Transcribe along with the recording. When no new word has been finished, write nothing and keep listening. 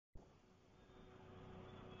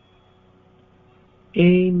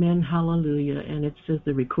Amen. Hallelujah. And it says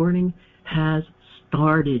the recording has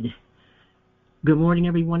started. Good morning,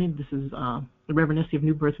 everyone. This is the Reverend Essie of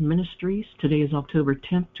New Birth Ministries. Today is October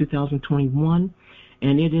 10th, 2021,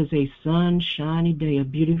 and it is a sunshiny day, a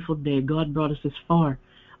beautiful day. God brought us this far,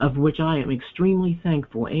 of which I am extremely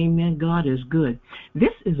thankful. Amen. God is good.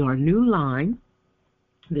 This is our new line.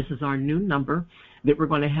 This is our new number that we're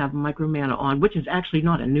going to have Micromana on, which is actually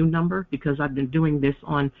not a new number because I've been doing this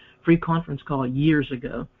on free conference call years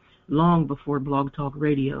ago, long before Blog Talk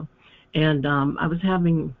Radio. And I was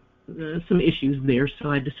having some issues there,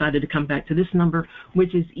 so I decided to come back to this number,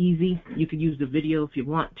 which is easy. You could use the video if you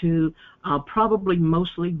want to. I'll probably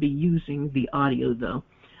mostly be using the audio, though.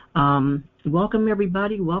 Welcome,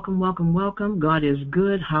 everybody. Welcome, welcome, welcome. God is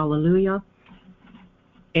good. Hallelujah.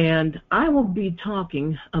 And I will be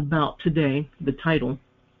talking about today, the title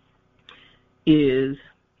is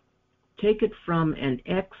Take It From an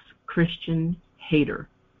Ex-Christian Hater.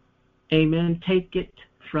 Amen. Take it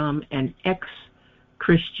from an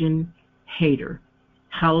ex-Christian hater.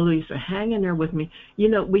 Hallelujah. So hang in there with me. You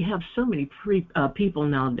know, we have so many people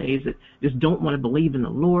nowadays that just don't want to believe in the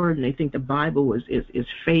Lord, and they think the Bible is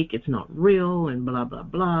fake, it's not real, and blah, blah,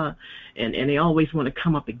 blah. And they always want to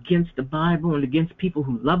come up against the Bible and against people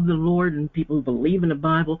who love the Lord and people who believe in the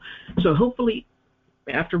Bible. So hopefully,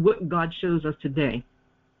 after what God shows us today,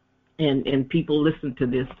 and people listen to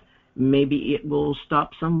this, maybe it will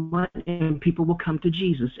stop somewhat and people will come to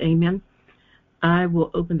Jesus. Amen. I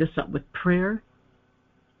will open this up with prayer.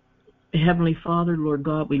 Heavenly Father, Lord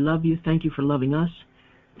God, we love you. Thank you for loving us.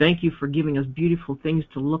 Thank you for giving us beautiful things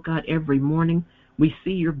to look at every morning. We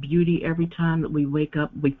see your beauty every time that we wake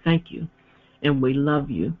up. We thank you and we love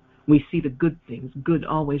you. We see the good things. Good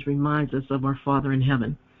always reminds us of our Father in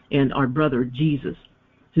heaven and our brother Jesus,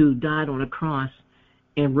 who died on a cross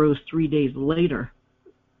and rose 3 days later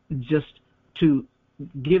just to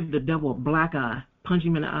give the devil a black eye, punch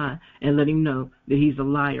him in the eye, and let him know that he's a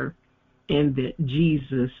liar and that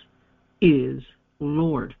Jesus is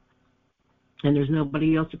Lord. And there's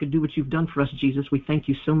nobody else that could do what you've done for us, Jesus. We thank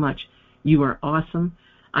you so much. You are awesome.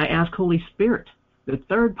 I ask Holy Spirit, the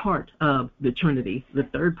third part of the Trinity, the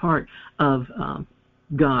third part of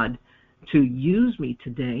God, to use me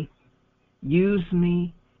today. Use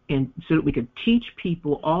me and so that we could teach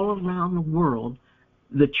people all around the world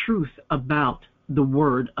the truth about the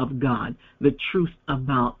Word of God, the truth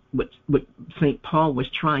about what St. Paul was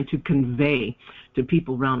trying to convey to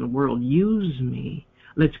people around the world. Use me.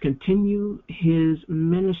 Let's continue his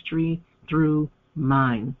ministry through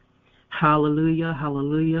mine. Hallelujah,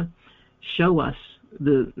 hallelujah. Show us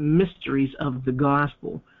the mysteries of the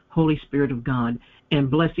gospel, Holy Spirit of God,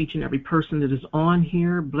 and bless each and every person that is on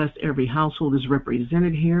here. Bless every household that's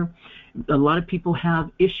represented here. A lot of people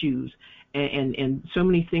have issues, and so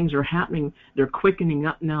many things are happening. They're quickening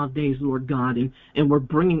up nowadays, Lord God, and we're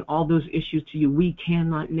bringing all those issues to you. We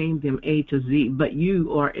cannot name them A to Z, but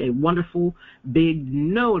you are a wonderful, big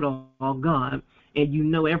know-it-all God, and you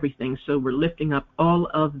know everything. So we're lifting up all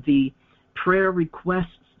of the prayer requests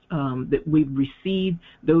that we've received,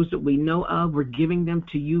 those that we know of. We're giving them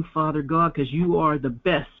to you, Father God, because you are the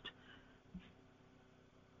best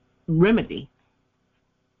remedy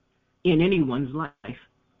in anyone's life.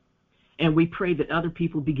 And we pray that other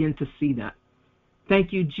people begin to see that.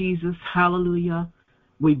 Thank you, Jesus. Hallelujah.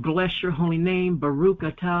 We bless your holy name. Baruch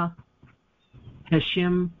atah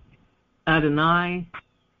Hashem Adonai.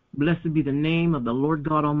 Blessed be the name of the Lord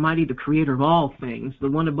God Almighty, the creator of all things,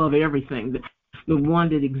 the one above everything, the one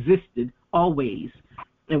that existed always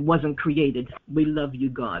and wasn't created. We love you,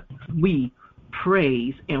 God. We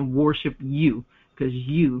praise and worship you because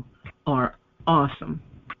you are awesome.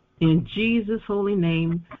 In Jesus' holy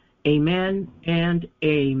name, amen and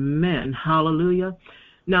amen. Hallelujah.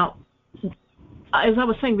 Now, as I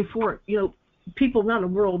was saying before, you know, people around the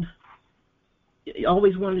world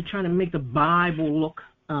always wanted to try to make the Bible look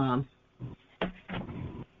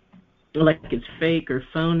like it's fake or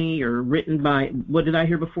phony or written by, what did I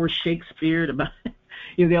hear before, Shakespeare? About,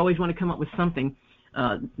 you know, they always want to come up with something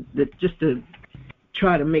that just to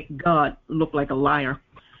try to make God look like a liar,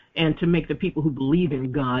 and to make the people who believe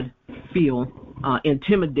in God feel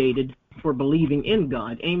intimidated for believing in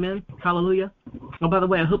God. Amen. Hallelujah. Oh, by the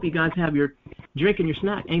way, I hope you guys have your drink and your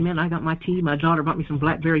snack. Amen. I got my tea. My daughter brought me some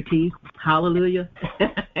blackberry tea. Hallelujah.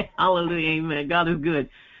 Hallelujah. Amen. God is good.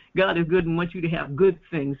 God is good and wants you to have good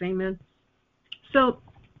things. Amen. So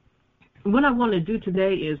what I want to do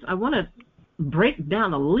today is I want to break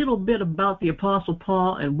down a little bit about the Apostle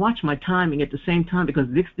Paul and watch my timing at the same time, because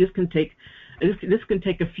this can take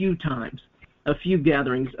a few times, a few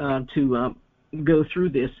gatherings to go through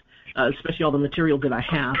this, especially all the material that I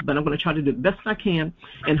have, but I'm going to try to do the best I can,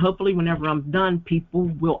 and hopefully whenever I'm done, people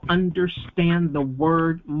will understand the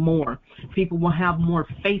word more. People will have more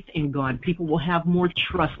faith in God. People will have more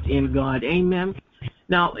trust in God. Amen.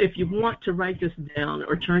 Now, if you want to write this down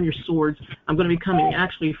or turn your swords, I'm going to be coming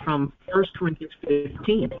actually from 1 Corinthians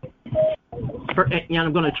 15. And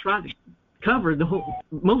I'm going to try to cover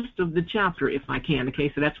most of the chapter if I can.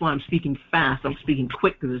 Okay, so that's why I'm speaking fast. I'm speaking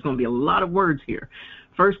quick because there's going to be a lot of words here.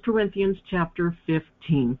 1 Corinthians chapter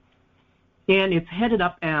 15. And it's headed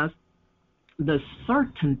up as the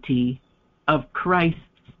certainty of Christ's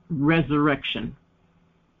resurrection.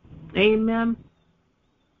 Amen.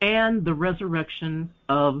 And the resurrection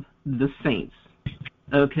of the saints.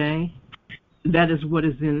 Okay? That is what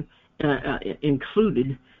is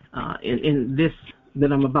included in this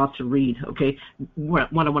that I'm about to read. Okay? What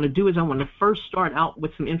I want to do is I want to first start out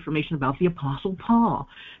with some information about the Apostle Paul.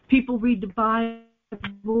 People read the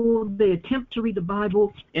Bible, they attempt to read the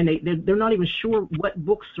Bible, and they're not even sure what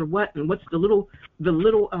books are what, and what's the little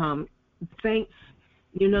saints,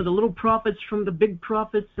 the little prophets from the big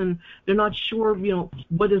prophets, and they're not sure,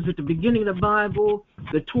 what is at the beginning of the Bible,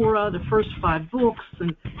 the Torah, the first 5 books,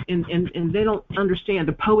 and they don't understand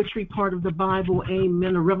the poetry part of the Bible,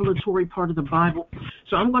 amen, the revelatory part of the Bible.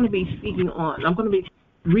 So I'm going to be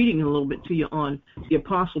reading a little bit to you on the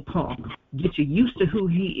Apostle Paul, get you used to who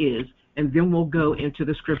he is, and then we'll go into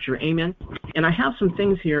the scripture, amen. And I have some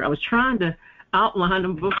things here. I was trying to outline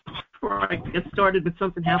them before I get started, but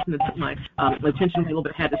something happened that took my attention a little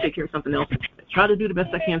bit. I had to take care of something else. Try to do the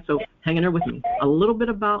best I can, so hang in there with me. A little bit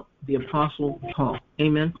about the Apostle Paul,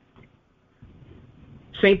 amen.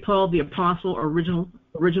 St. Paul, the Apostle,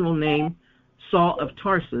 original name, Saul of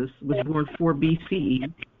Tarsus, was born 4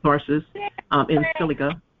 BCE, Tarsus, in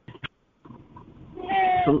Cilicia,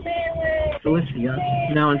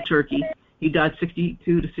 now in Turkey. He died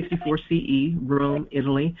 62 to 64 CE, Rome,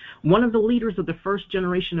 Italy. One of the leaders of the first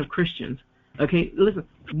generation of Christians. Okay, listen,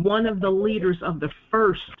 one of the leaders of the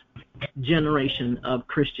first generation of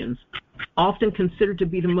Christians, often considered to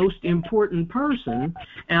be the most important person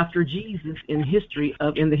after Jesus in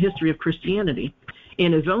the history of Christianity.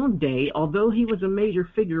 In his own day, although he was a major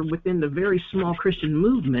figure within the very small Christian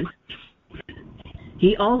movement,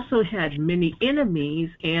 he also had many enemies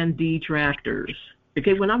and detractors.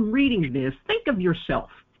 Okay, when I'm reading this, think of yourself.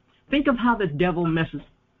 Think of how the devil messes.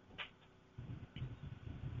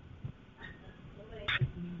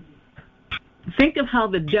 Think of how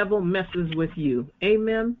the devil messes with you.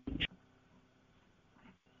 Amen.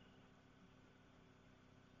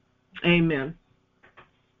 Amen.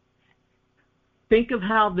 Think of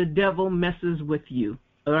how the devil messes with you.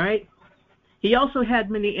 All right? He also had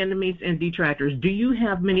many enemies and detractors. Do you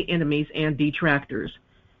have many enemies and detractors?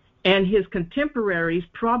 And his contemporaries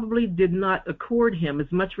probably did not accord him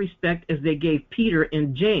as much respect as they gave Peter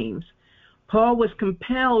and James. Paul was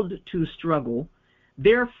compelled to struggle,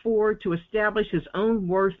 therefore, to establish his own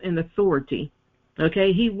worth and authority.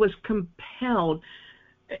 Okay, he was compelled.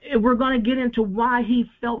 We're going to get into why he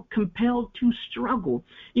felt compelled to struggle.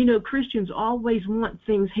 Christians always want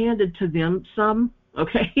things handed to them,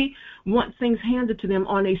 want things handed to them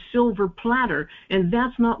on a silver platter, and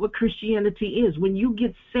that's not what Christianity is. When you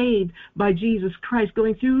get saved by Jesus Christ,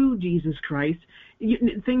 going through Jesus Christ,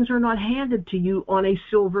 things are not handed to you on a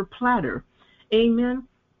silver platter. Amen.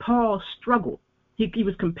 Paul struggled. He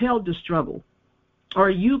was compelled to struggle. Are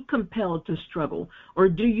you compelled to struggle? Or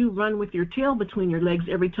do you run with your tail between your legs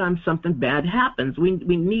every time something bad happens? We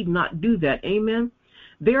need not do that. Amen.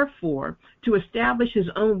 Therefore, to establish his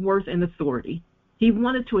own worth and authority, he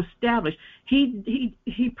wanted to establish,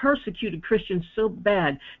 he persecuted Christians so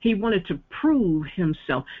bad, he wanted to prove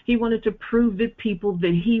himself. He wanted to prove to people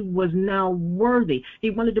that he was now worthy.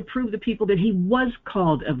 He wanted to prove to people that he was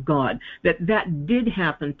called of God, that did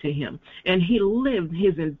happen to him. And he lived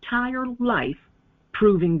his entire life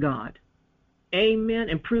proving God. Amen.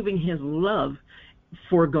 And proving his love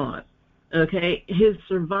for God. Okay, his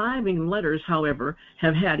surviving letters, however,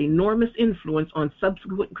 have had enormous influence on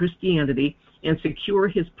subsequent Christianity and secure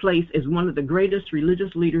his place as one of the greatest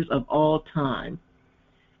religious leaders of all time.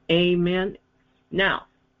 Amen. Now,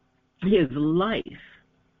 his life.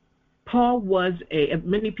 Paul was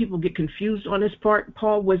many people get confused on this part.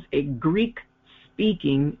 Paul was a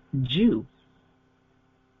Greek-speaking Jew.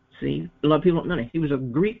 See, a lot of people don't know that. He was a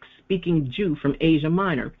Greek-speaking Jew from Asia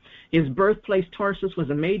Minor. His birthplace, Tarsus,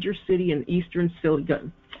 was a major city in eastern Cilicia,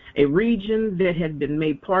 a region that had been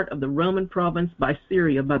made part of the Roman province by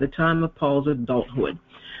Syria by the time of Paul's adulthood.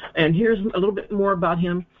 And here's a little bit more about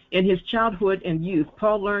him. In his childhood and youth,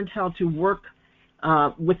 Paul learned how to work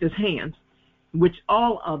with his hands. which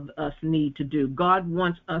all of us need to do. God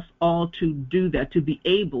wants us all to do that, to be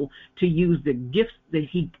able to use the gifts that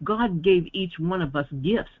God gave each one of us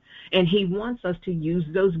gifts, and he wants us to use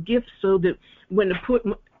those gifts so that when the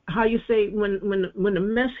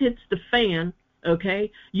mess hits the fan, okay,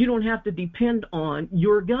 you don't have to depend on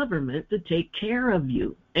your government to take care of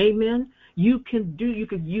you. Amen. You could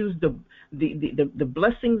use the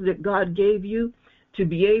blessings that God gave you to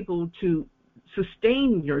be able to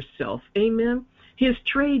sustain yourself. Amen. His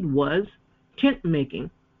trade was tent making,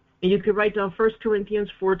 and you could write down 1 Corinthians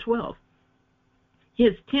 4:12.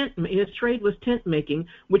 His trade was tent making,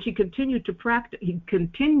 which he continued to practice. He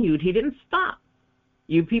didn't stop.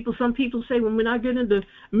 Some people say, when I get into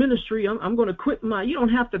ministry, I'm going to quit you don't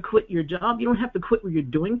have to quit your job. You don't have to quit what you're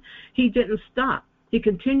doing. He didn't stop. He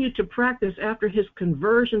continued to practice after his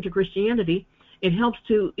conversion to Christianity. It helps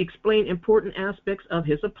to explain important aspects of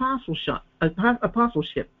his apostleship.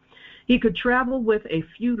 He could travel with a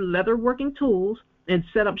few leather-working tools and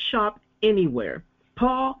set up shop anywhere.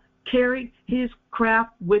 Paul carried his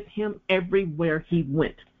craft with him everywhere he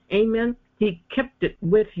went. Amen. He kept it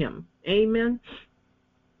with him. Amen.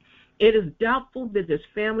 It is doubtful that his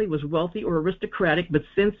family was wealthy or aristocratic, but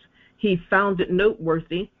since he found it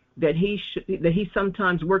noteworthy that he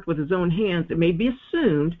sometimes worked with his own hands, it may be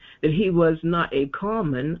assumed that he was not a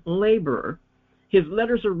common laborer. His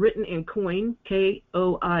letters are written in Koine,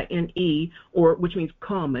 Koine, or which means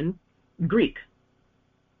common Greek,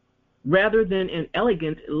 rather than an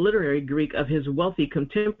elegant literary Greek of his wealthy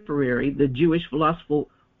contemporary, the Jewish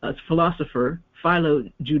philosopher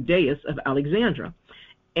Philo-Judaeus of Alexandria.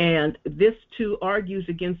 And this too argues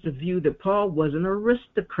against the view that Paul was an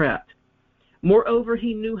aristocrat. Moreover,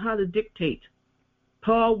 he knew how to dictate.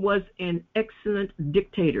 Paul was an excellent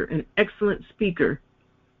dictator, an excellent speaker,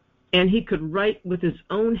 and he could write with his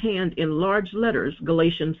own hand in large letters,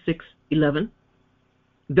 Galatians 6:11,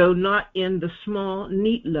 though not in the small,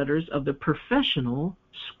 neat letters of the professional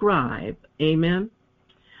scribe. Amen.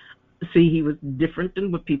 See, he was different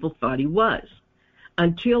than what people thought he was.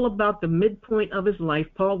 Until about the midpoint of his life,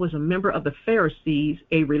 Paul was a member of the Pharisees,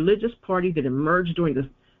 a religious party that emerged during the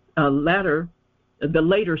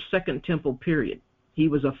later Second Temple period. He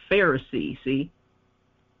was a Pharisee, see?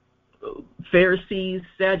 Pharisees,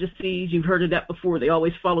 Sadducees, you've heard of that before. They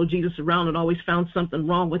always followed Jesus around and always found something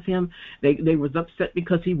wrong with him. They was upset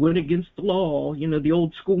because he went against the law. You know, the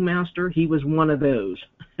old schoolmaster, he was one of those.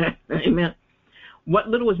 Amen. What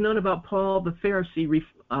little is known about Paul the Pharisee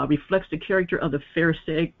reflects the character of the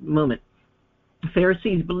Pharisaic moment. The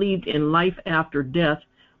Pharisees believed in life after death,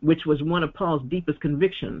 which was one of Paul's deepest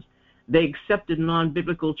convictions. They accepted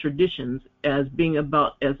non-biblical traditions as being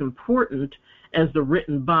about as important as the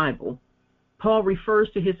written Bible. Paul refers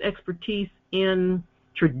to his expertise in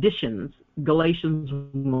traditions, Galatians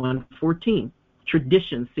 1:14.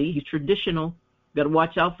 Traditions, see, he's traditional. Got to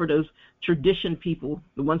watch out for those tradition people,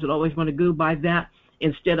 the ones that always want to go by that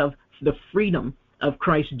instead of the freedom of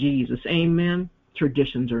Christ Jesus. Amen.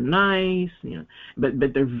 Traditions are nice, you know,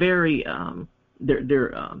 but they're very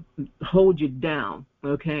hold you down.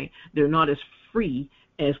 Okay, they're not as free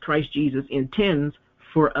as Christ Jesus intends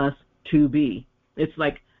for us to be. It's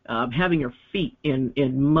like having your feet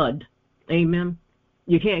in mud. Amen.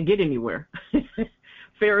 You can't get anywhere.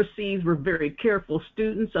 Pharisees were very careful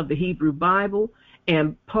students of the Hebrew Bible,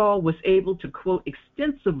 and Paul was able to quote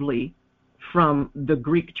extensively from the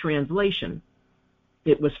Greek translation.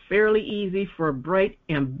 It was fairly easy for a bright,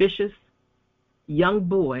 ambitious young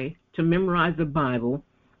boy to memorize the Bible,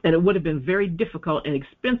 and it would have been very difficult and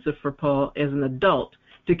expensive for Paul as an adult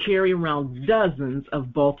to carry around dozens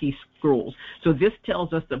of bulky scrolls. So this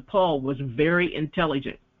tells us that Paul was very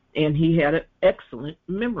intelligent, and he had an excellent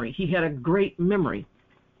memory. He had a great memory.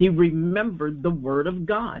 He remembered the Word of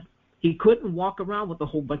God. He couldn't walk around with a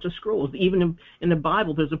whole bunch of scrolls. Even in the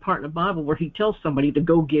Bible, there's a part in the Bible where he tells somebody to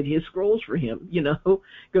go get his scrolls for him,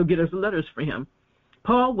 go get his letters for him.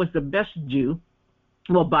 Paul was the best Jew,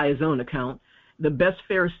 well, by his own account, the best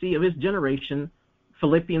Pharisee of his generation,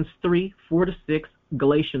 Philippians 3:4-6,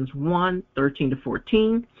 Galatians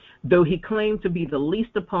 1:13-14, though he claimed to be the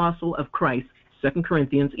least apostle of Christ, 2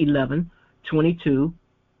 Corinthians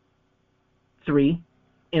 11:22-3,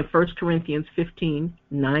 and 1 Corinthians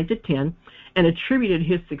 15:9-10, and attributed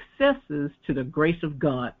his successes to the grace of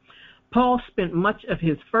God. Paul spent much of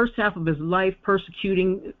his first half of his life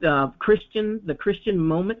persecuting the Christian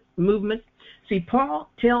movement. See, Paul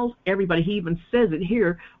tells everybody, he even says it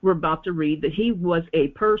here, we're about to read, that he was a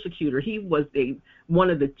persecutor. He was one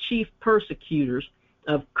of the chief persecutors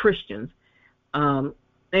of Christians.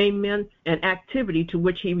 Amen. An activity to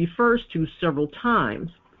which he refers to several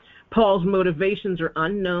times. Paul's motivations are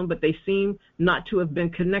unknown, but they seem not to have been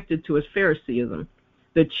connected to his Phariseeism.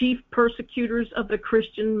 The chief persecutors of the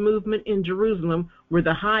Christian movement in Jerusalem were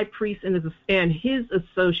the high priest and his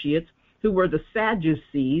associates, who were the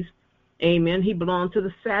Sadducees. Amen. He belonged to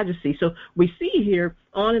the Sadducees. So we see here,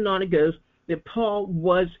 on and on it goes, that Paul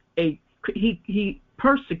was he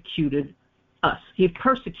persecuted us. He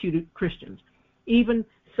persecuted Christians. Even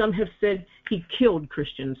some have said he killed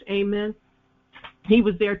Christians. Amen. He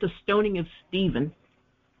was there at the stoning of Stephen.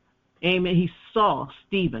 Amen. He saw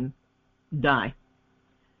Stephen die.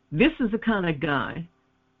 This is the kind of guy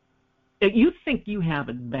that you think you have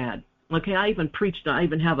it bad. Okay, I even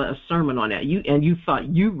have a sermon on that. You thought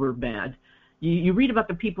you were bad. You read about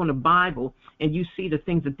the people in the Bible, and you see the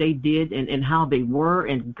things that they did and how they were,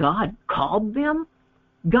 and God called them.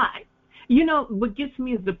 God, what gets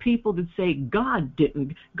me is the people that say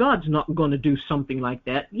God's not going to do something like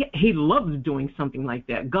that. Yeah, he loves doing something like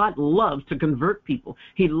that. God loves to convert people.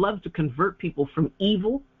 He loves to convert people from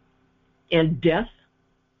evil and death,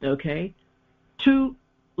 okay, to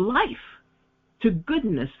life, to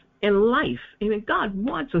goodness and life. And God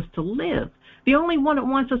wants us to live. The only one that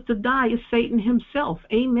wants us to die is Satan himself.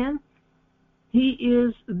 Amen. He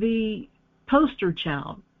is the poster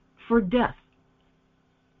child for death.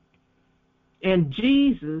 And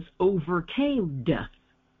Jesus overcame death.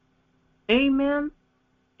 Amen.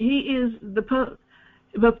 He is the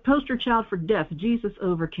poster child for death. Jesus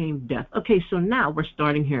overcame death. Okay, so now we're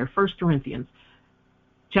starting here. 1 Corinthians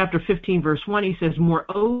chapter 15, verse 1. He says,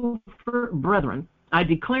 "Moreover, brethren, I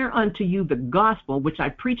declare unto you the gospel which I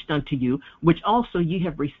preached unto you, which also ye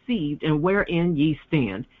have received, and wherein ye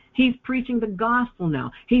stand." He's preaching the gospel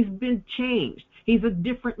now. He's been changed. He's a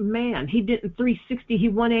different man. He didn't 360, he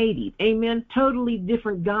 180. Amen. Totally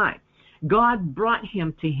different guy. God brought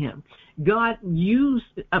him to him. God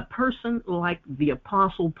used a person like the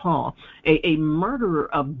Apostle Paul, a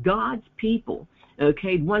murderer of God's people,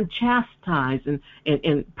 okay, one chastised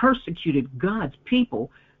and persecuted God's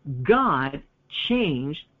people. God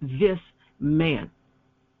changed this man.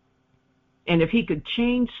 And if he could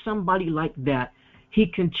change somebody like that, he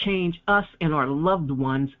can change us and our loved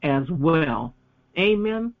ones as well.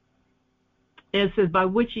 Amen. And it says, "By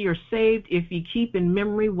which ye are saved, if ye keep in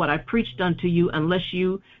memory what I preached unto you, unless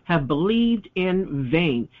you have believed in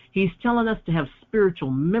vain." He's telling us to have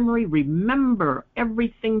spiritual memory. Remember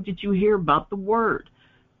everything that you hear about the word.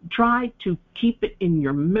 Try to keep it in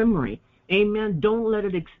your memory. Amen. Don't let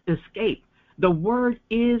it escape. The word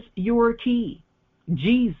is your key.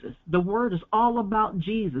 Jesus. The word is all about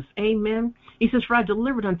Jesus. Amen. He says, "For I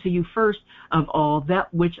delivered unto you first of all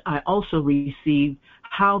that which I also received,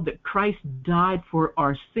 how that Christ died for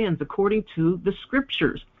our sins according to the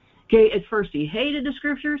scriptures." Okay, at first he hated the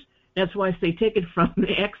scriptures. That's why I say take it from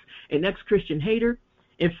an ex-Christian hater.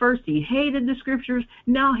 At first he hated the scriptures.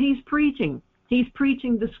 Now he's preaching. He's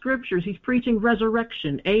preaching the scriptures. He's preaching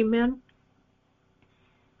resurrection. Amen.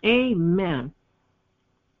 Amen.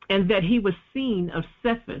 "And that he was seen of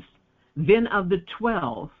Cephas, then of the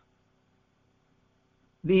 12.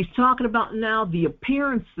 He's talking about now the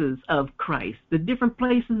appearances of Christ, the different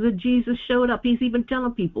places that Jesus showed up. He's even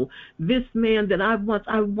telling people, this man that I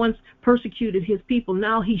once persecuted his people,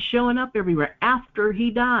 now he's showing up everywhere. After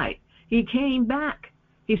he died, he came back.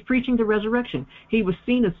 He's preaching the resurrection. He was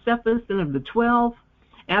seen of Cephas and of the 12.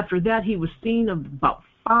 After that, he was seen of about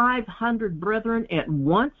 500 brethren at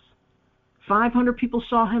once. 500 people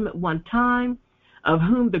saw him at one time, of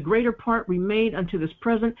whom the greater part remain unto this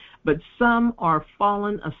present, but some are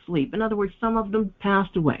fallen asleep." In other words, some of them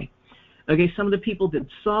passed away. Okay, some of the people that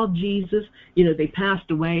saw Jesus, they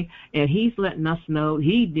passed away, and he's letting us know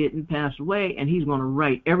he didn't pass away, and he's going to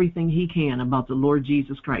write everything he can about the Lord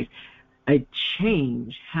Jesus Christ. A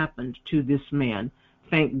change happened to this man.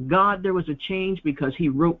 Thank God there was a change, because he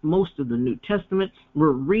wrote most of the New Testament.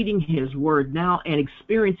 We're reading his word now and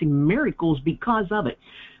experiencing miracles because of it.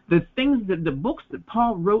 The things that the books that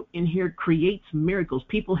Paul wrote in here creates miracles.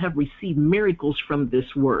 People have received miracles from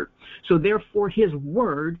this word. So therefore his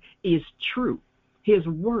word is true. His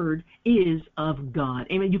word is of God.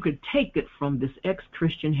 Amen. You could take it from this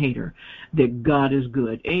ex-Christian hater that God is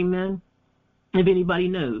good. Amen. If anybody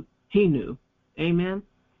knew, he knew. Amen.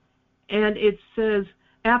 And it says,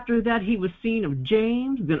 after that he was seen of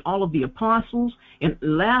James, then all of the apostles, and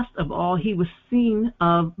last of all he was seen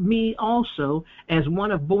of me also, as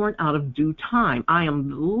one born out of due time. I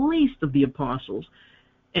am the least of the apostles,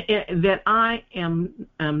 that I am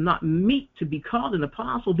not meet to be called an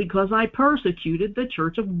apostle, because I persecuted the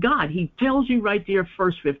church of God. He tells you right there,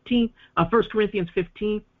 1 Corinthians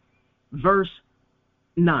 15, verse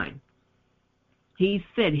 9. He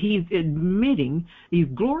said he's admitting, he's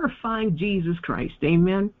glorifying Jesus Christ,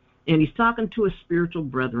 amen? And he's talking to his spiritual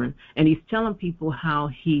brethren, and he's telling people how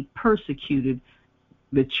he persecuted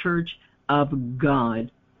the church of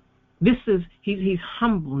God. This is, he's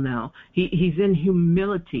humble now. He's in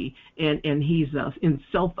humility, and he's in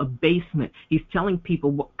self-abasement. He's telling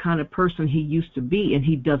people what kind of person he used to be, and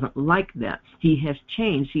he doesn't like that. He has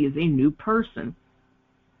changed. He is a new person.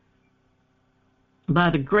 By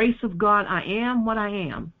the grace of God, I am what I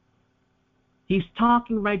am. He's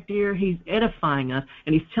talking right there. He's edifying us,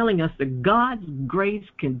 and he's telling us that God's grace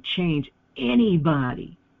can change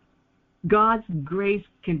anybody. God's grace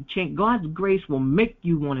can change. God's grace will make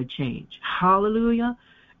you want to change. Hallelujah.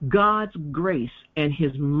 God's grace and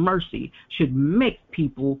his mercy should make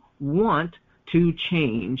people want to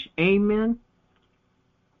change. Amen.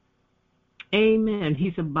 Amen.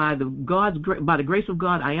 He said, by the grace of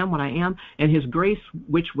God, I am what I am, and his grace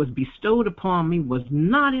which was bestowed upon me was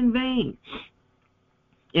not in vain.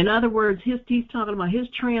 In other words, he's talking about his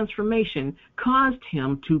transformation caused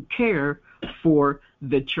him to care for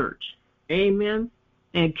the church. Amen.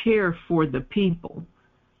 And care for the people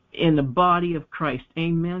in the body of Christ.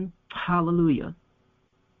 Amen. Hallelujah.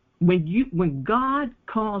 When God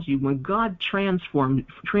calls you, when God transforms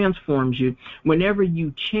you, whenever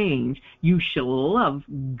you change, you shall love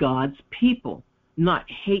God's people, not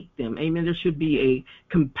hate them. Amen. There should be a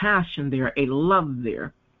compassion there, a love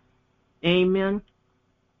there. Amen.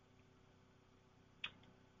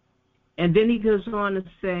 And then he goes on to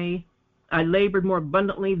say, I labored more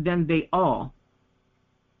abundantly than they all.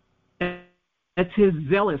 That's his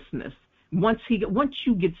zealousness. Once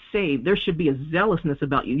you get saved, there should be a zealousness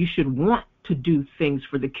about you. You should want to do things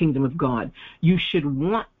for the kingdom of God. You should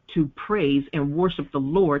want to praise and worship the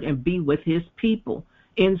Lord and be with his people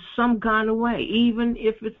in some kind of way, even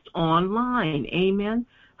if it's online. Amen.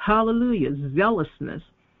 Hallelujah. Zealousness.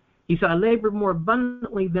 He said, I labored more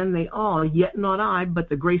abundantly than they all, yet not I, but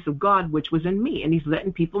the grace of God which was in me. And he's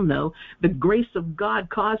letting people know the grace of God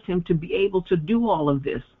caused him to be able to do all of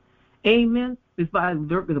this. Amen. It's by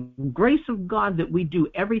the grace of God that we do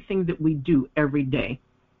everything that we do every day.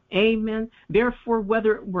 Amen. Therefore,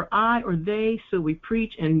 whether it were I or they, so we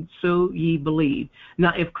preach, and so ye believe.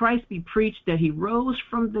 Now, if Christ be preached that he rose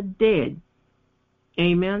from the dead,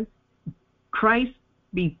 amen, Christ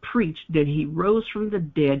be preached that he rose from the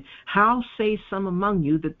dead, how say some among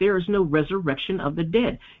you that there is no resurrection of the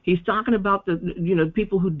dead? He's talking about the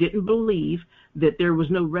people who didn't believe that there was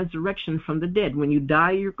no resurrection from the dead. When you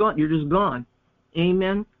die, you're gone. You're just gone.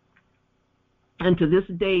 Amen. And to this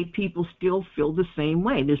day, people still feel the same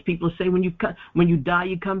way. There's people who say when you die,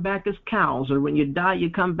 you come back as cows, or when you die, you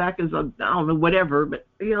come back as I don't know, whatever. But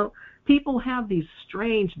people have these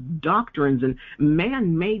strange doctrines and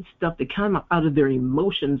man-made stuff that come out of their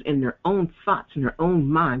emotions and their own thoughts and their own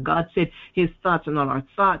mind. God said his thoughts are not our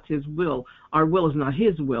thoughts, his will. Our will is not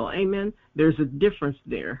his will. Amen. There's a difference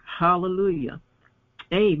there. Hallelujah.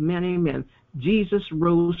 Amen, amen. Jesus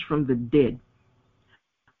rose from the dead.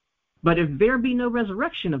 But if there be no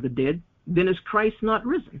resurrection of the dead, then is Christ not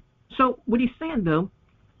risen? So what he's saying, though,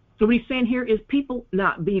 what he's saying here is people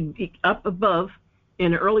not be up above.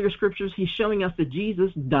 In the earlier scriptures, he's showing us that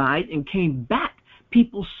Jesus died and came back.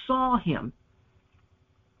 People saw him.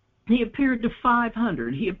 He appeared to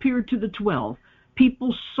 500. He appeared to the 12.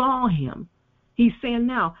 People saw him. He's saying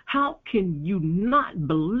now, how can you not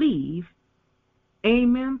believe?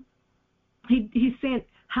 Amen. He's saying,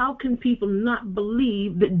 how can people not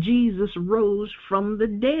believe that Jesus rose from the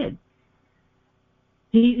dead?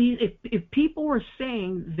 If people were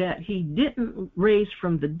saying that he didn't raise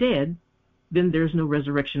from the dead, then there's no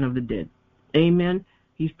resurrection of the dead. Amen.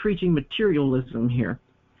 He's preaching materialism here.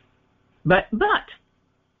 But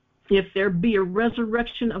if there be a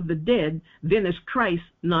resurrection of the dead, then is Christ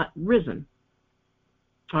not risen?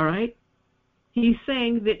 All right? He's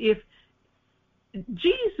saying that if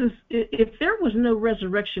there was no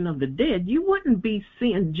resurrection of the dead, you wouldn't be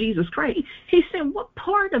seeing Jesus Christ. He's saying, what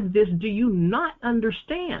part of this do you not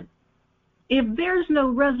understand? If there's no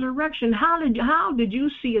resurrection, how did you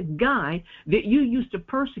see a guy that you used to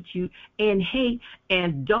persecute and hate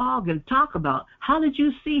and dog and talk about? How did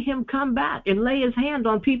you see him come back and lay his hand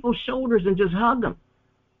on people's shoulders and just hug them?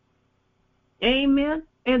 Amen.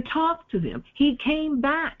 And talk to them. He came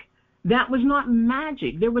back. That was not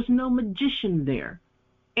magic. There was no magician there.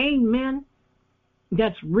 Amen.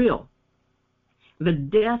 That's real. The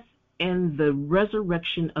death and the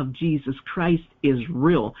resurrection of Jesus Christ is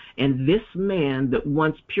real. And this man that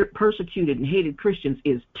once persecuted and hated Christians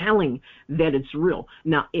is telling that it's real.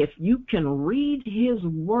 Now, if you can read his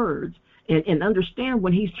words And understand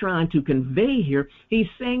what he's trying to convey here. He's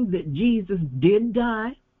saying that Jesus did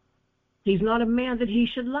die. He's not a man that he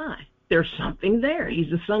should lie. There's something there. He's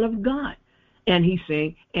the Son of God. And he's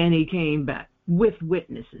saying, and he came back with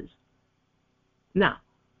witnesses. Now,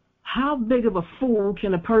 how big of a fool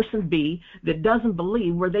can a person be that doesn't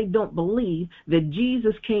believe, where they don't believe that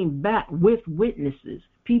Jesus came back with witnesses?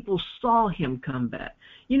 People saw him come back.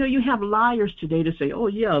 You have liars today to say, oh,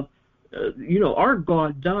 yeah, our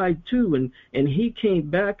God died too, and he came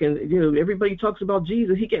back, and, everybody talks about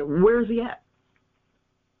Jesus. Where's he at?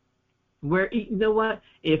 You know what?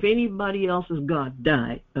 If anybody else's God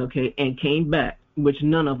died, okay, and came back, which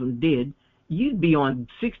none of them did, you'd be on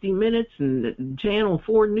 60 Minutes and Channel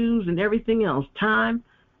 4 News and everything else. Time,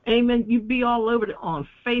 amen. You'd be all over on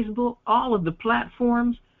Facebook, all of the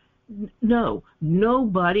platforms. No,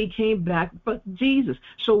 nobody came back but Jesus.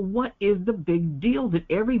 So what is the big deal that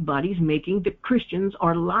everybody's making that Christians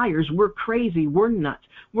are liars? We're crazy. We're nuts.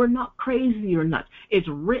 We're not crazy or nuts. It's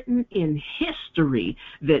written in history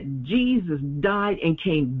that Jesus died and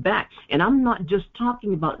came back. And I'm not just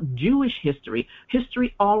talking about Jewish history.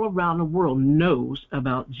 History all around the world knows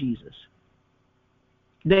about Jesus.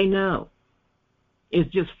 They know. It's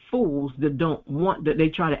just fools that they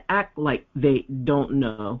try to act like they don't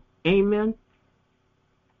know. Amen.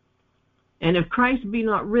 And if Christ be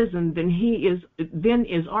not risen, then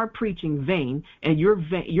is our preaching vain, and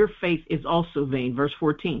your faith is also vain. Verse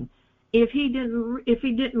 14. If he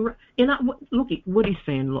didn't, look at what he's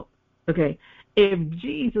saying. Look, okay. If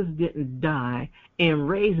Jesus didn't die and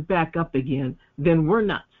raise back up again, then we're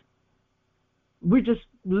nuts. We're just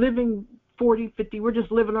living 40, 50, we're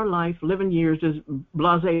just living our life, living years, just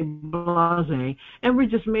blase, and we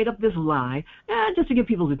just made up this lie just to get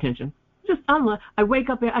people's attention. I wake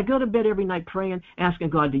up, I go to bed every night praying, asking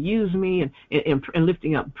God to use me, and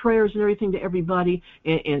lifting up prayers and everything to everybody,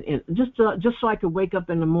 and just so I could wake up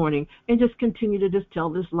in the morning and just continue to just tell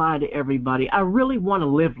this lie to everybody. I really want to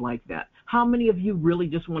live like that. How many of you really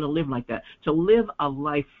just want to live like that? To live a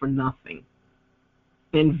life for nothing,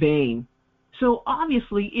 in vain. So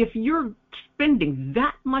obviously, if you're spending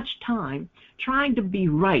that much time trying to be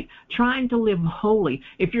right, trying to live holy,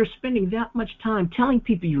 if you're spending that much time telling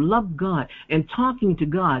people you love God and talking to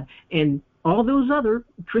God and all those other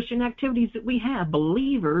Christian activities that we have,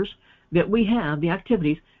 believers that we have, the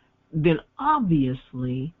activities, then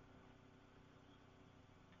obviously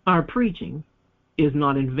our preaching is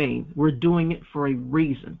not in vain. We're doing it for a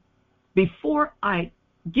reason. Before I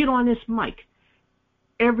get on this mic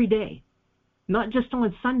every day, not just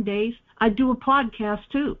on Sundays, I do a podcast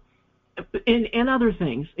too, and other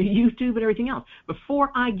things, YouTube and everything else. Before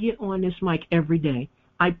I get on this mic every day,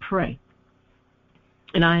 I pray,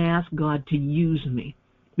 and I ask God to use me,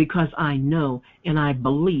 because I know and I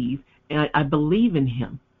believe, and I believe in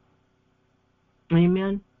him.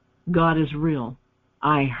 Amen? God is real.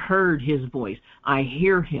 I heard his voice. I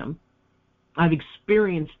hear him. I've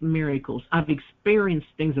experienced miracles. I've experienced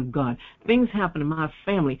things of God. Things happen in my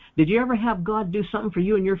family. Did you ever have God do something for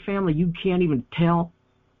you and your family you can't even tell?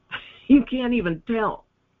 You can't even tell.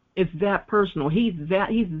 It's that personal. He's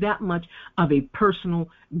that much of a personal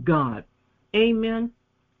God. Amen.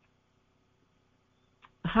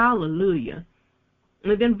 Hallelujah.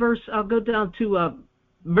 And then I'll go down to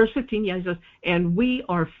verse 15, he says, and we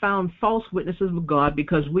are found false witnesses of God,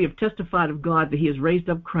 because we have testified of God that he has raised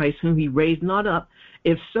up Christ, whom he raised not up,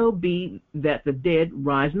 if so be that the dead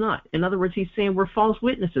rise not. In other words, he's saying we're false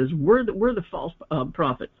witnesses. We're the false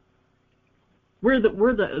prophets. We're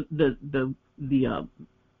the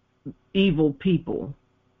evil people,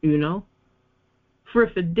 For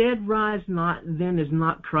if the dead rise not, then is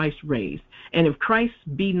not Christ raised. And if Christ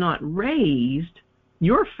be not raised,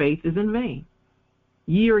 your faith is in vain.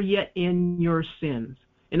 Ye are yet in your sins.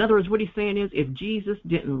 In other words, what he's saying is, if Jesus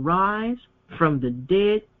didn't rise from the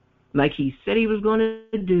dead like he said he was going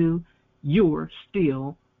to do, you're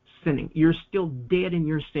still sinning. You're still dead in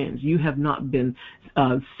your sins. You have not been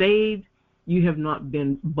saved. You have not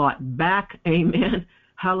been bought back. Amen.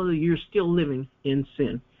 Hallelujah. You're still living in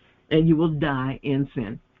sin, and you will die in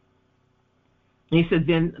sin. And he said,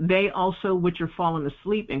 then they also which are fallen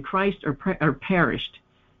asleep in Christ are perished.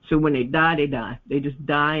 So when they die, they die. They just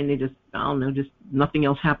die, and just nothing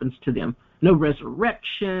else happens to them. No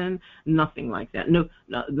resurrection, nothing like that. No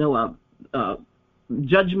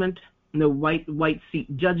judgment, no white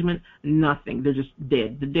seat judgment, nothing. They're just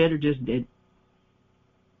dead. The dead are just dead.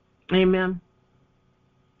 Amen.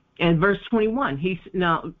 And verse 21,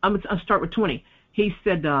 I'll start with 20. He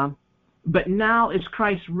said, but now is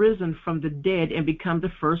Christ risen from the dead and become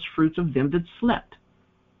the first fruits of them that slept.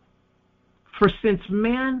 For since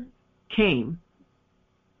man came,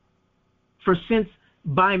 For since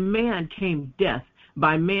by man came death,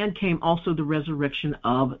 by man came also the resurrection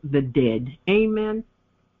of the dead. Amen.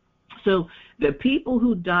 So the people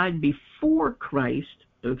who died before Christ,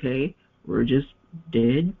 okay, were just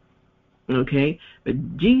dead, okay?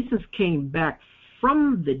 But Jesus came back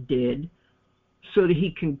from the dead so that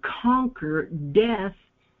he can conquer death.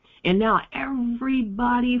 And now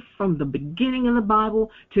everybody from the beginning of the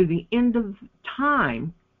Bible to the end of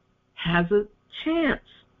time has a chance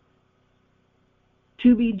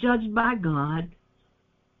to be judged by God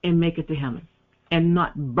and make it to heaven and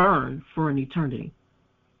not burn for an eternity.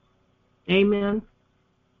 Amen.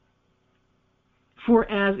 For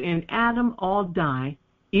as in Adam all die,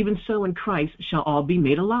 even so in Christ shall all be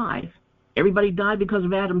made alive. Everybody died because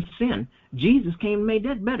of Adam's sin. Jesus came and made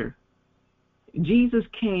that better. Jesus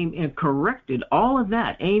came and corrected all of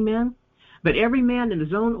that. Amen. But every man in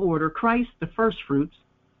his own order, Christ the first fruits,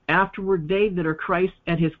 afterward they that are Christ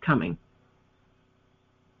at his coming.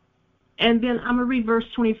 And then I'm going to read verse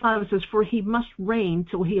 25. It says, for he must reign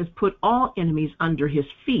till he has put all enemies under his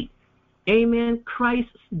feet. Amen.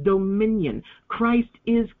 Christ's dominion. Christ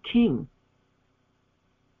is king.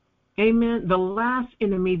 Amen. The last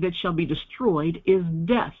enemy that shall be destroyed is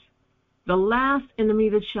death. The last enemy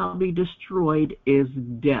that shall be destroyed is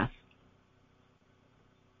death.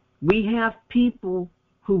 We have people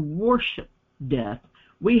who worship death.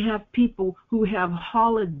 We have people who have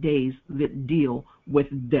holidays that deal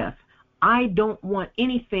with death. I don't want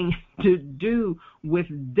anything to do with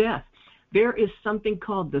death. There is something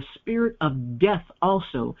called the spirit of death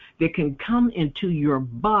also that can come into your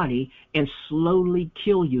body and slowly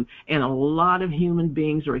kill you. And a lot of human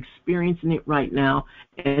beings are experiencing it right now,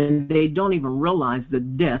 and they don't even realize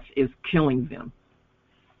that death is killing them.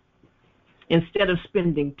 Instead of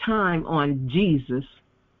spending time on Jesus,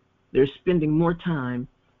 they're spending more time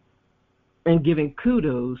and giving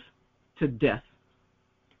kudos to death.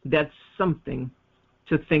 That's something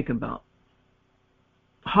to think about.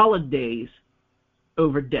 Holidays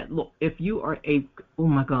over death. Look, if you are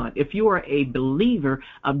if you are a believer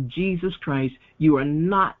of Jesus Christ, you are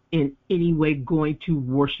not in any way going to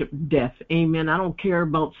worship death. Amen. I don't care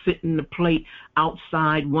about sitting the plate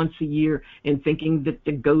outside once a year and thinking that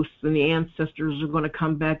the ghosts and the ancestors are going to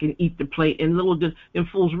come back and eat the plate. And little did them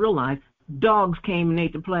fools realize dogs came and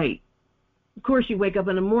ate the plate. Of course, you wake up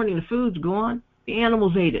in the morning, the food's gone. The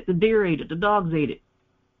animals ate it, the deer ate it, the dogs ate it.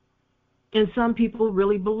 And some people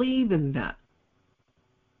really believe in that.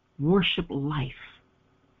 Worship life.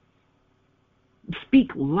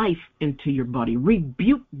 Speak life into your body.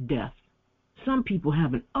 Rebuke death. Some people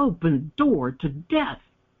have an open door to death,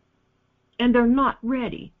 and they're not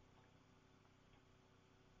ready.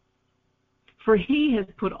 For he has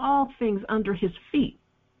put all things under his feet.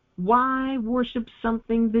 Why worship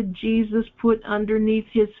something that Jesus put underneath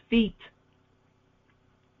his feet?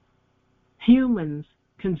 Humans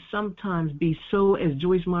can sometimes be so, as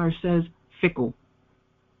Joyce Meyer says, fickle.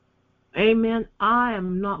 Amen. I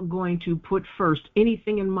am not going to put first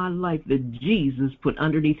anything in my life that Jesus put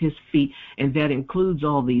underneath his feet, and that includes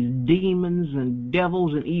all these demons and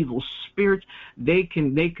devils and evil spirits. They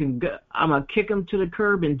can go. I'm going to kick them to the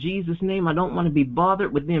curb in Jesus' name. I don't want to be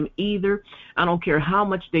bothered with them either. I don't care how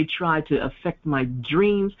much they try to affect my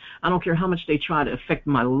dreams. I don't care how much they try to affect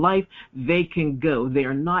my life. They can go. They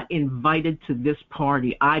are not invited to this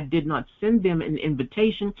party. I did not send them an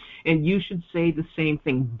invitation, and you should say the same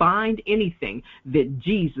thing. Bind anything that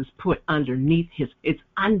Jesus put underneath it's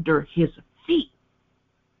under his feet.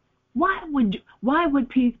 Why would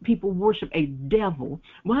people worship a devil?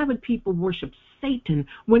 Why would people worship Satan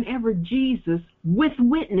whenever Jesus, with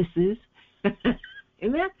witnesses,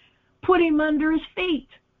 amen, put him under his feet?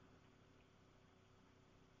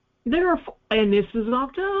 And this is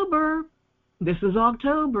October. This is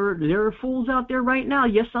October. There are fools out there right now.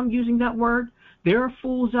 Yes, I'm using that word. There are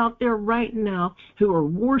fools out there right now who are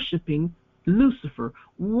worshiping Lucifer,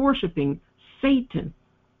 worshiping Satan.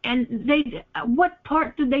 And what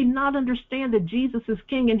part did they not understand that Jesus is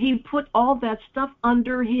king and he put all that stuff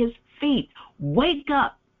under his feet? Wake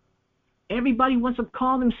up. Everybody wants to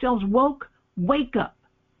call themselves woke. Wake up.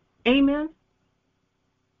 Amen.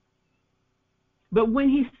 But when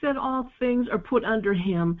he said all things are put under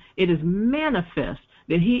him, it is manifest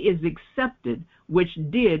that he is accepted, which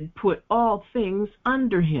did put all things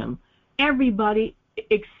under him. Everybody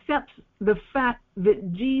accepts the fact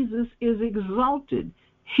that Jesus is exalted.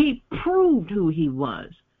 He proved who he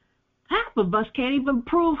was. Half of us can't even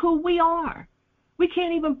prove who we are. We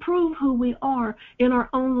can't even prove who we are in our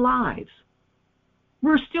own lives.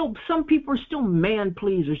 Some people are still man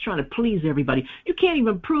pleasers, trying to please everybody. You can't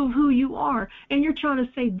even prove who you are, and you're trying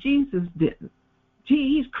to say Jesus didn't.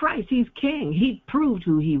 He's Christ. He's King. He proved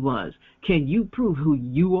who he was. Can you prove who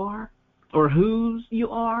you are or whose you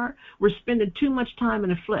are? We're spending too much time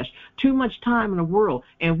in the flesh, too much time in the world,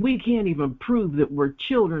 and we can't even prove that we're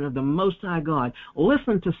children of the Most High God.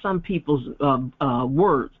 Listen to some people's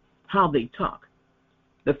words, how they talk,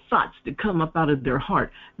 the thoughts that come up out of their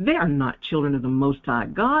heart. They are not children of the Most High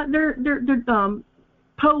God. They're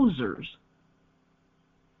posers.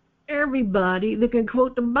 Everybody that can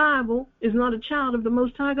quote the Bible is not a child of the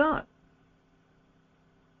Most High God.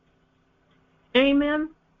 Amen.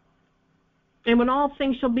 And when all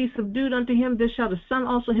things shall be subdued unto him, then shall the Son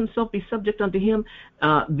also himself be subject unto him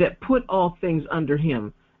that put all things under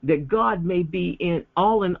him, that God may be in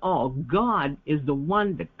all. God is the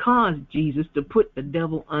one that caused Jesus to put the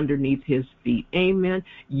devil underneath his feet. Amen.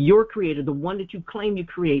 Your creator, the one that you claim you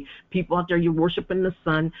create. People out there, you're worshiping the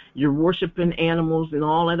sun, you're worshiping animals and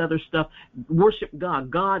all that other stuff. Worship God.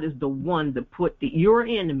 God is the one that put your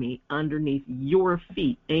enemy underneath your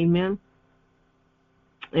feet. Amen.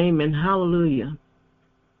 Amen. Hallelujah.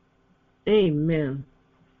 Amen.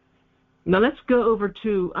 Now let's go over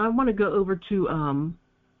to, I want to go over to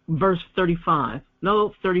verse 34.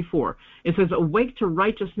 It says, awake to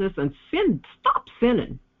righteousness and sin. Stop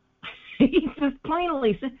sinning. He says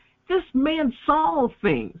plainly, this man saw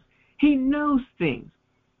things. He knows things.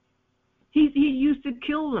 He used to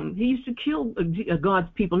kill them. He used to kill God's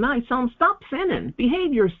people. Now he's telling them, stop sinning.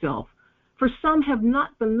 Behave yourself. For some have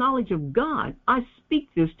not the knowledge of God. I speak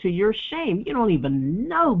this to your shame. You don't even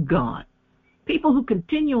know God. People who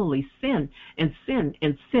continually sin and sin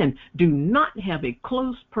and sin do not have a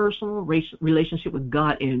close personal relationship with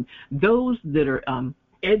God, and those that are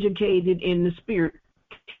educated in the Spirit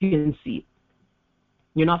can see it.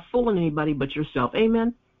 You're not fooling anybody but yourself.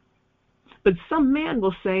 Amen? But some man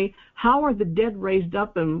will say, how are the dead raised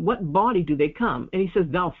up, and what body do they come? And he says,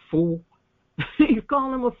 thou fool. You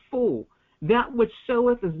call him a fool. That which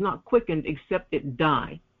soweth is not quickened except it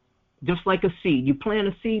die. Just like a seed. You plant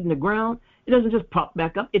a seed in the ground, it doesn't just pop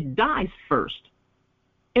back up. It dies first.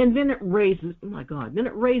 And then it raises, oh my God, then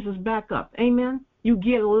it raises back up. Amen? You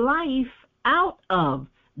get life out of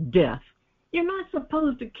death. You're not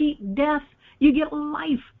supposed to keep death. You get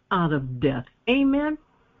life out of death. Amen?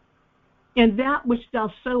 And that which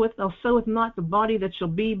thou sowest not the body that shall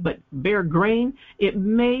be, but bear grain. It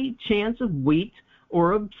may chance of wheat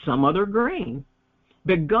or of some other grain.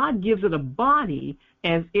 But God gives it a body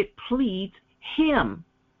as it pleads him,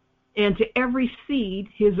 and to every seed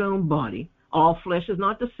his own body. All flesh is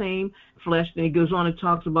not the same flesh. Then he goes on and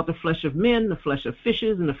talks about the flesh of men, the flesh of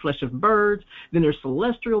fishes, and the flesh of birds. Then there's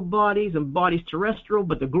celestial bodies and bodies terrestrial,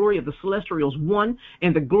 but the glory of the celestial is one,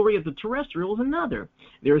 and the glory of the terrestrial is another.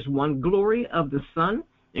 There's one glory of the sun,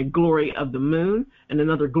 and glory of the moon, and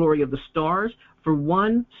another glory of the stars. For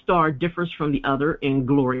one star differs from the other in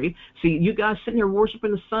glory. See, you guys sitting here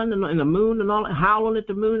worshiping the sun and the moon and all that, howling at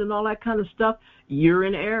the moon and all that kind of stuff, you're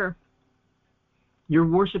in error. You're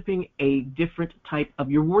worshiping a different type of,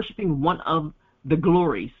 you're worshiping one of the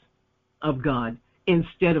glories of God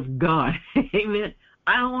instead of God. Amen.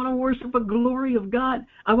 I don't want to worship a glory of God.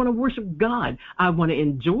 I want to worship God. I want to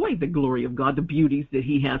enjoy the glory of God, the beauties that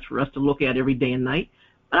he has for us to look at every day and night.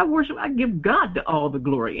 But I give God all the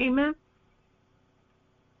glory. Amen.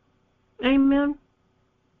 Amen.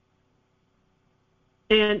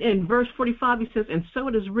 And in verse 45, he says, and so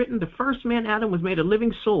it is written, the first man, Adam, was made a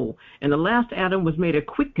living soul, and the last Adam was made a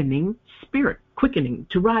quickening spirit, quickening,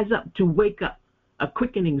 to rise up, to wake up, a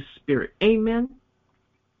quickening spirit. Amen.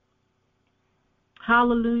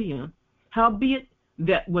 Hallelujah. Howbeit,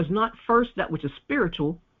 that was not first that which is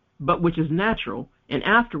spiritual, but which is natural, and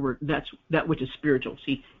afterward that's that which is spiritual.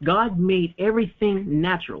 See, God made everything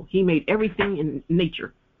natural. He made everything in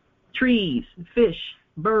nature. Trees, fish,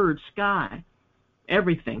 birds, sky,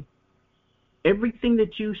 everything. Everything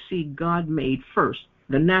that you see, God made first,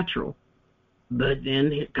 the natural. But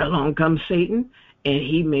then along comes Satan, and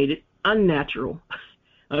he made it unnatural.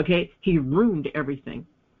 Okay? He ruined everything.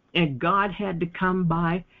 And God had to come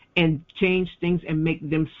by and change things and make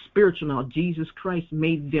them spiritual. Now, Jesus Christ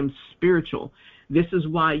made them spiritual. This is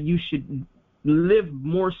why you should live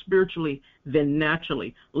more spiritually than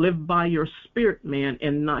naturally. Live by your spirit man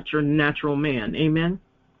and not your natural man. Amen?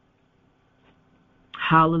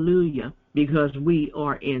 Hallelujah. Because we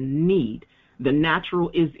are in need. The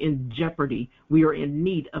natural is in jeopardy. We are in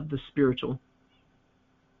need of the spiritual.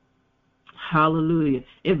 Hallelujah.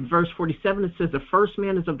 In verse 47, it says the first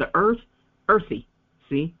man is of the earth, earthy.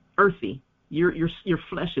 See? Earthy. Your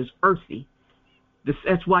flesh is earthy.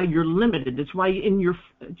 That's why you're limited. That's why in your,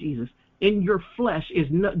 Jesus, In your flesh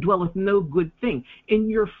dwelleth no good thing. In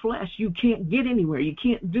your flesh, you can't get anywhere. You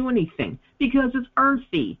can't do anything because it's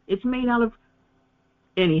earthy. It's made out of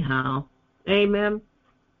anyhow. Amen.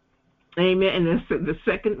 Amen. And the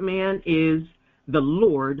second man is the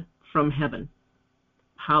Lord from heaven.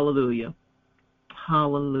 Hallelujah.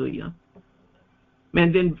 Hallelujah.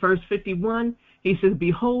 And then verse 51, he says,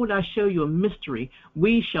 behold, I show you a mystery.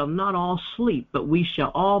 We shall not all sleep, but we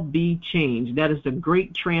shall all be changed. That is the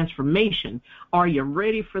great transformation. Are you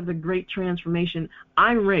ready for the great transformation?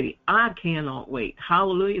 I'm ready. I cannot wait.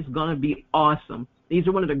 Hallelujah. It's going to be awesome. These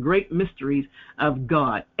are one of the great mysteries of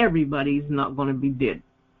God. Everybody's not going to be dead.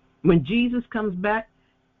 When Jesus comes back,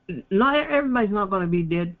 not everybody's not going to be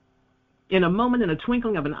dead. In a moment, in a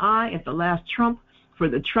twinkling of an eye, at the last trump, for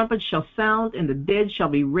the trumpet shall sound, and the dead shall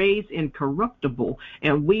be raised incorruptible,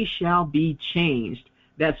 and we shall be changed.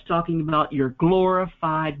 That's talking about your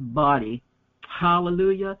glorified body.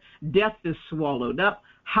 Hallelujah. Death is swallowed up.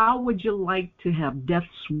 How would you like to have death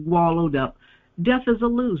swallowed up? Death is a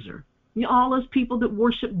loser. You know, all those people that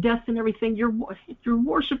worship death and everything, you're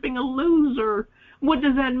worshiping a loser. What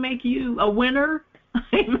does that make you? A winner?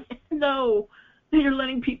 No. You're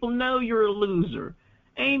letting people know you're a loser.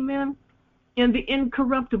 Amen. And the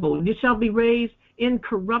incorruptible, you shall be raised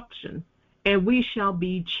incorruption, and we shall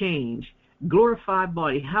be changed. Glorified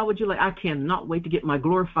body. How would you like? I cannot wait to get my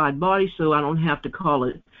glorified body, so I don't have to call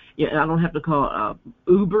it. I don't have to call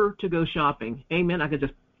Uber to go shopping. Amen. I can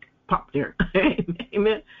just pop there.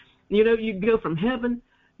 Amen. You know, you go from heaven.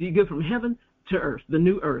 You go from heaven to earth, the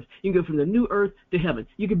new earth. You can go from the new earth to heaven.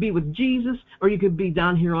 You could be with Jesus, or you could be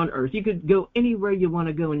down here on earth. You could go anywhere you want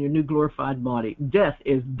to go in your new glorified body. Death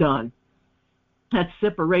is done. That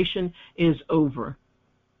separation is over.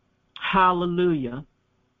 Hallelujah.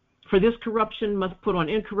 For this corruption must put on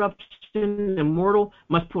incorruption, immortal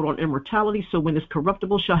must put on immortality. So when this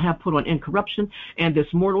corruptible shall have put on incorruption, and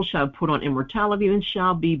this mortal shall put on immortality, then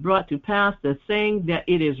shall be brought to pass the saying that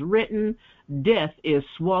it is written, death is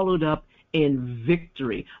swallowed up in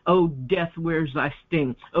victory. O death, where's thy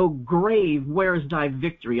sting? O grave, where's thy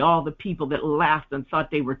victory? All the people that laughed and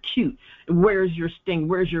thought they were cute. Where's your sting?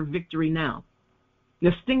 Where's your victory now?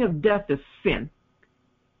 The sting of death is sin.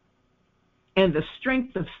 And the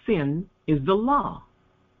strength of sin is the law.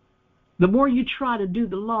 The more you try to do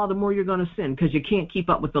the law, the more you're going to sin, because you can't keep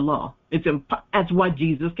up with the law. That's why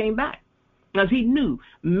Jesus came back, because he knew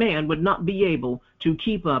man would not be able to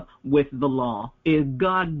keep up with the law. Is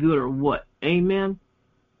God good or what? Amen.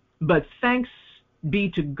 But thanks be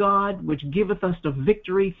to God, which giveth us the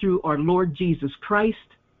victory through our Lord Jesus Christ.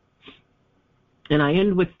 And I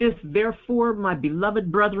end with this, therefore, my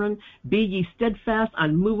beloved brethren, be ye steadfast,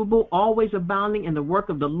 unmovable, always abounding in the work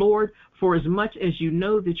of the Lord, for as much as you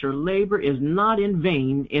know that your labor is not in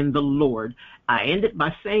vain in the Lord. I end it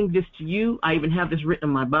by saying this to you. I even have this written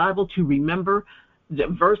in my Bible to remember.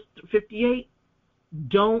 Verse 58,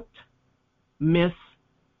 don't miss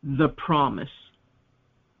the promise.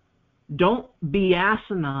 Don't be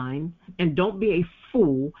asinine and don't be a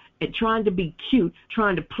fool at trying to be cute,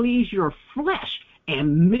 trying to please your flesh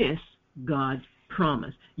and miss God's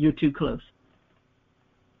promise. You're too close.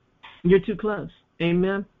 You're too close.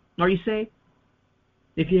 Amen. Are you saved?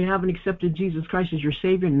 If you haven't accepted Jesus Christ as your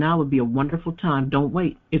Savior, now would be a wonderful time. Don't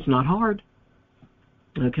wait. It's not hard.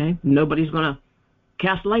 Okay? Nobody's going to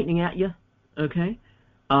cast lightning at you. Okay?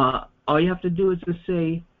 All you have to do is to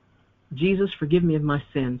say, Jesus, forgive me of my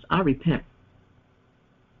sins. I repent.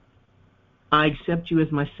 I accept you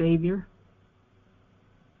as my Savior.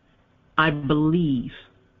 I believe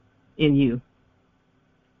in you.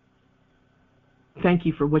 Thank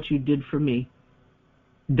you for what you did for me,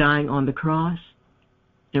 dying on the cross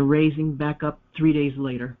and raising back up 3 days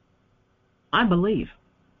later. I believe.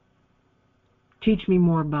 Teach me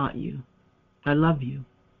more about you. I love you.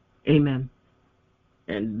 Amen.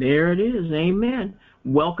 And there it is. Amen.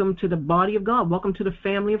 Welcome to the body of God. Welcome to the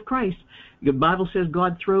family of Christ. The Bible says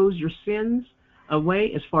God throws your sins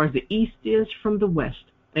away as far as the east is from the west,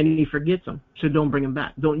 and he forgets them. So don't bring them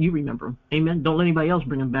back. Don't you remember them. Amen. Don't let anybody else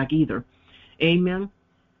bring them back either. Amen.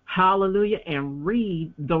 Hallelujah. And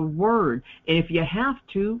read the word. And if you have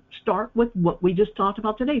to, start with what we just talked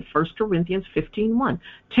about today, 1 Corinthians 15:1.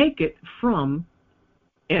 Take it from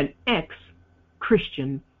an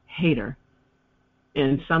ex-Christian hater.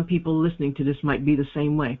 And some people listening to this might be the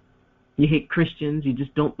same way. You hate Christians. You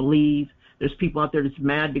just don't believe. There's people out there that's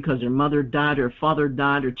mad because their mother died or father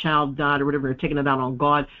died or child died or whatever. They're taking it out on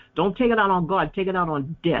God. Don't take it out on God. Take it out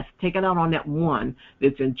on death. Take it out on that one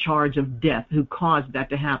that's in charge of death who caused that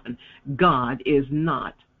to happen. God is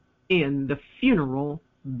not in the funeral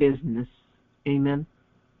business. Amen.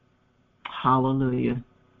 Hallelujah.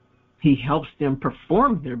 He helps them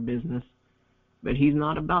perform their business, but he's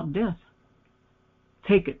not about death.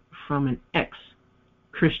 Take it from an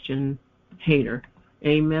ex-Christian hater.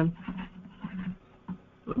 Amen.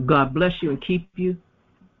 God bless you and keep you.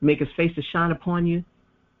 Make his face to shine upon you.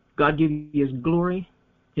 God give you his glory,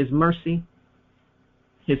 his mercy,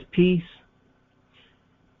 his peace,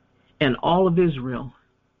 and all of Israel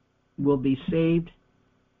will be saved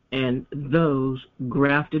and those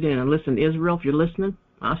grafted in. And listen, Israel, if you're listening,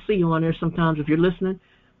 I see you on there sometimes. If you're listening,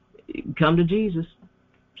 come to Jesus.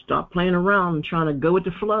 Stop playing around and trying to go with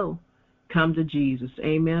the flow. Come to Jesus.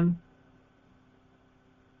 Amen.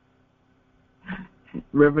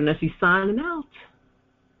 Reverend Nessie signing out.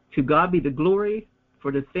 To God be the glory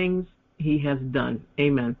for the things he has done.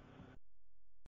 Amen.